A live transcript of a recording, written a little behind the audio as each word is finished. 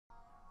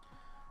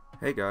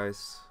Hey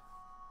guys,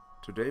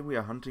 today we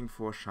are hunting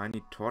for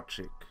shiny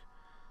Torchic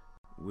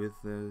with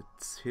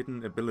its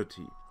hidden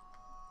ability.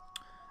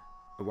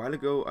 A while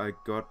ago I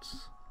got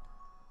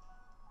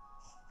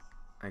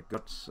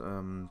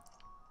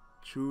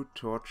two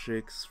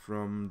Torchics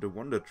from the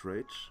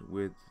wondertrade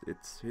with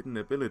its hidden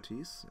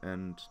abilities,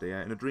 and they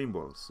are in a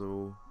Dreamball.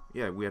 So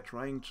yeah, we are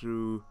trying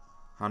to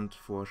hunt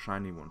for a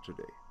shiny one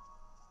today.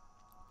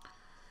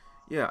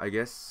 Yeah, I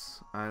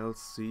guess I'll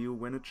see you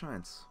when it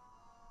shines.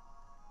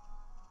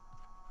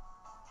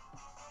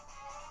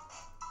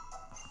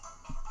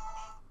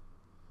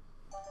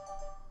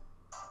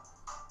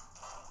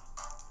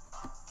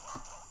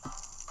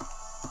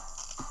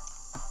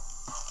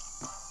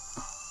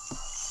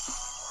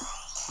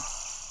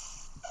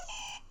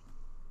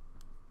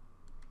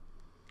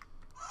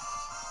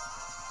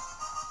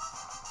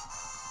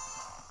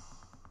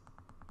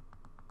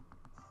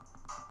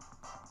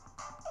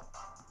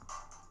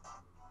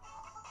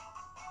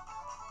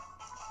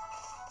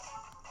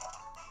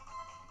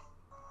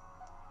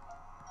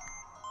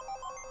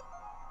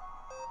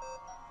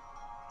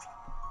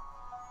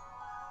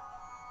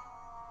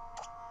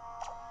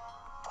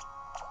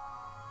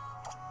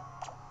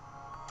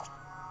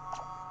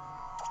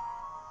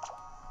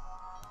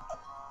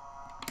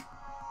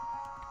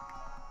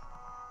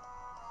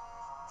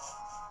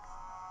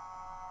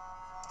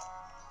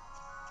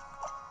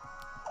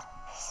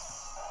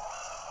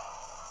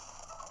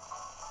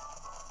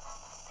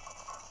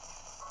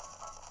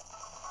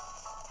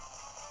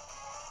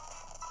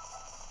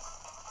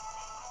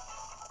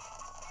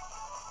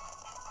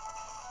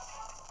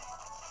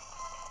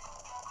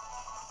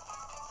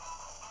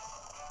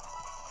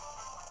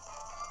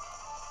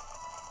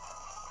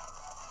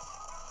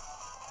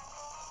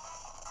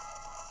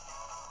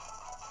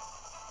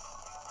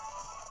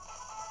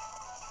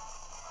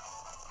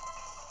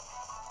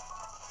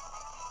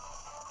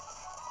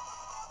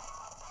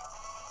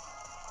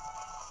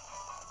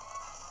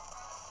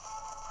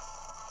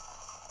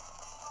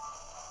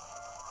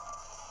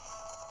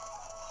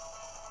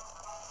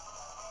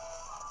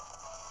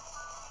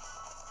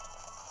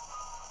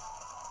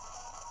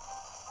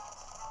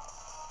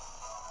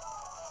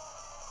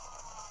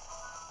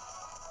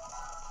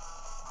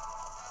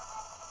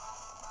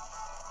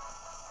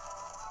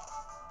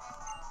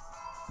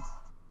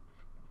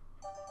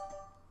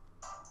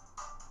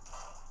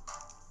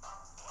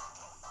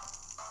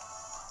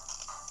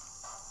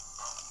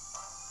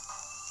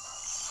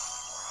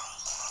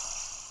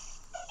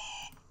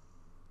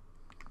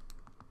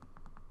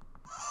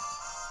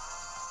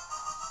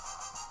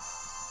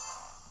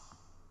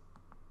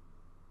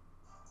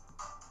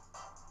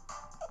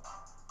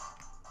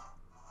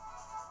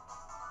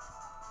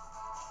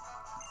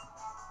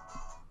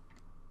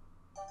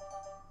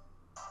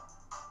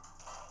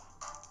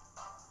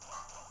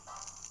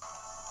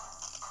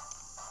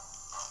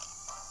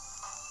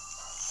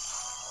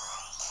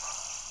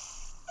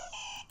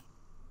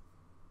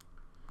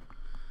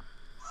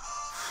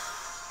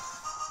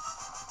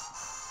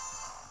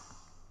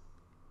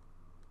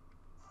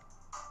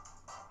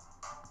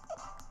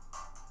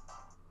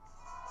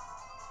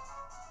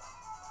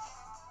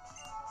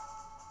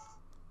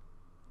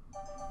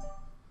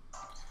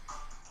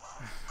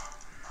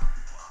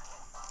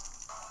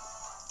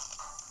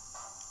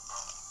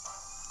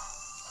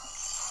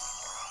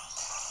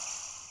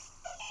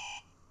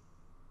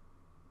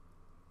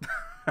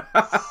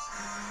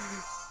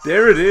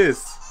 There it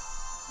is!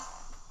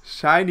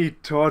 Shiny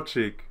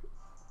Torchic.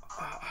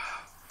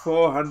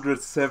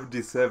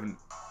 477.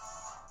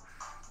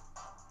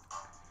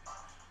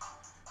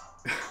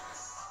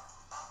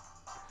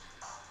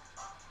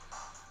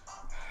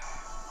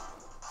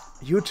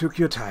 You took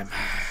your time.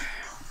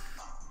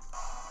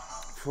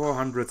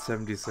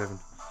 477.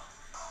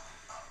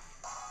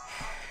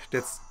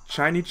 That's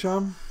Shiny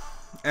Charm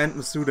and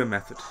Masuda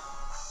Meothod.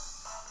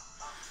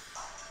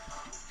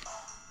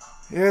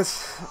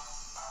 Yes,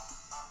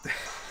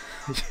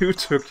 you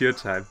took your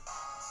time.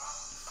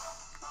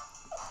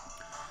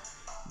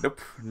 Nope,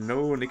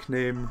 no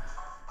nickname.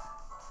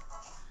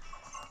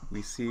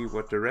 We see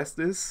what the rest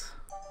is.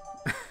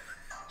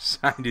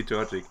 Shiny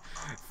Torchic,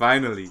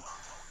 finally.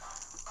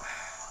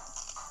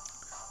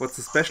 What's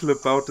so special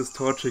about this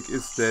Torchic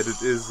is that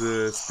it is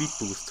a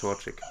Speedboost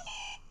Torchic.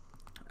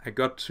 I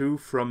got two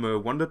from a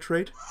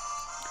wondertrade,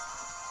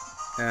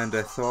 and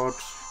I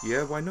thought,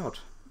 yeah, why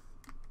not?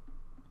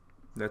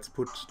 Let's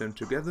put them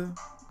together.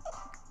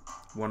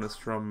 One is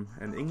from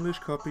an English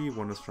copy,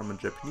 one is from a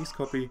Japanese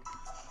copy.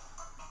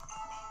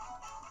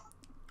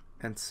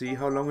 And see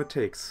how long it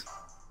takes.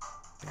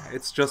 Yeah,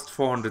 it's just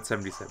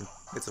 477.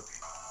 It's okay.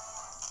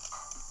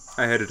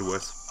 I had it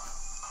worse.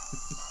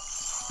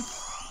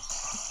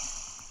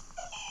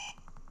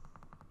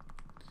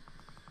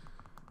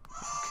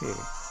 Okay.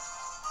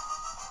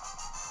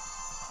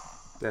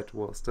 That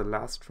was the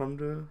last from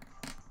the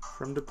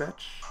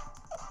batch.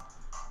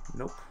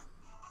 Nope.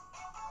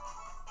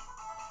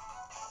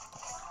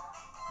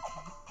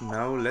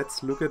 Now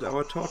let's look at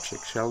our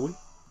Torchic, shall we?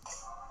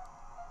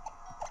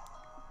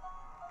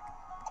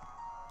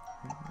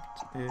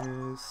 It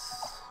is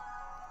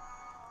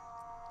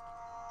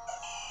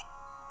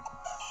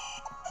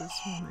this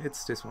one?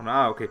 It's this one.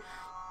 Ah, okay.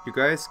 You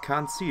guys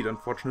can't see it,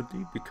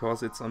 unfortunately,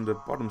 because it's on the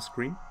bottom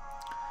screen.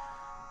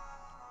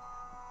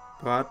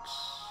 But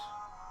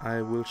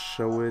I will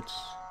show it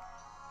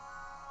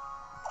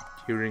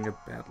during a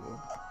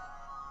battle.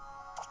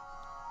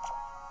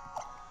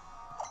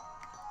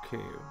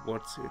 Okay,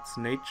 what's its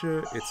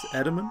nature? It's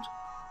adamant.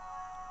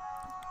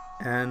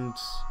 And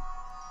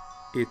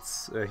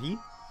it's he.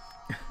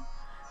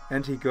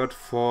 And he got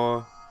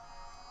 4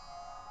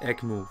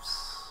 egg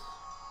moves,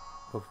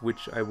 of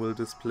which I will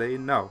display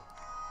now.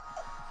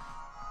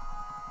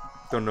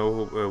 Don't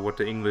know what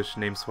the English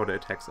names for the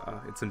attacks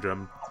are. It's in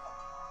German.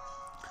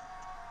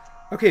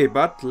 Okay,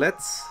 but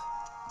let's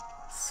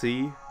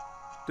see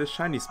the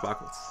shiny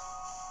sparkles.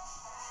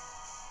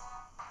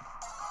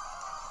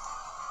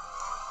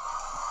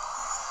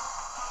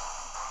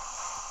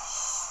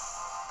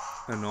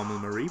 A normal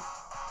Mareep.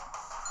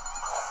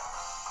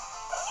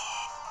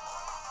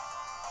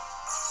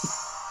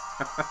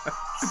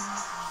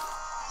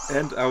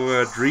 And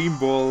our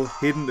Dreamball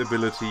hidden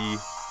ability,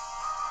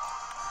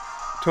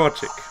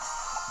 Torchic.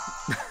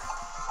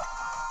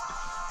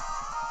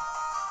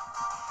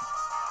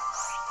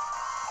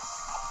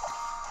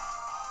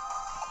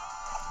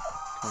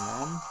 Come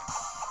on,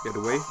 get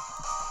away.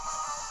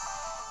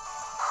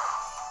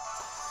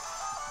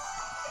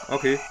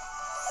 Okay.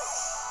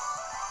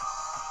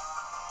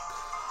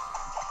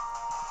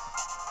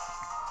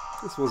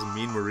 This was a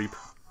mean Mareep,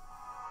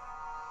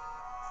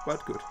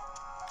 but good.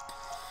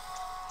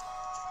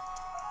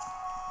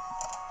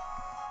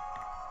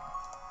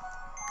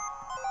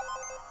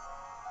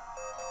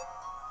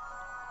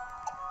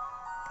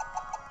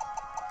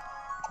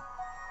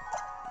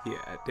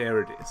 Yeah,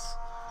 there it is.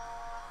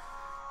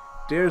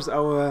 There's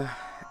our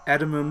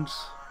adamant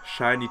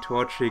shiny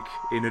Torchic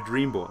in a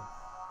Dreamball.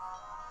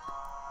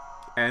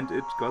 And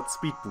it got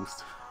speed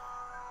boost.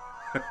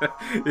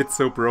 It's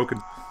so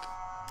broken.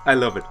 I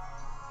love it.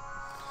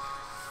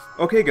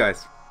 Okay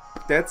guys,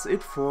 that's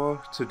it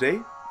for today,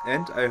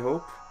 and I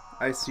hope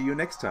I see you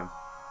next time.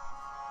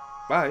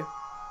 Bye!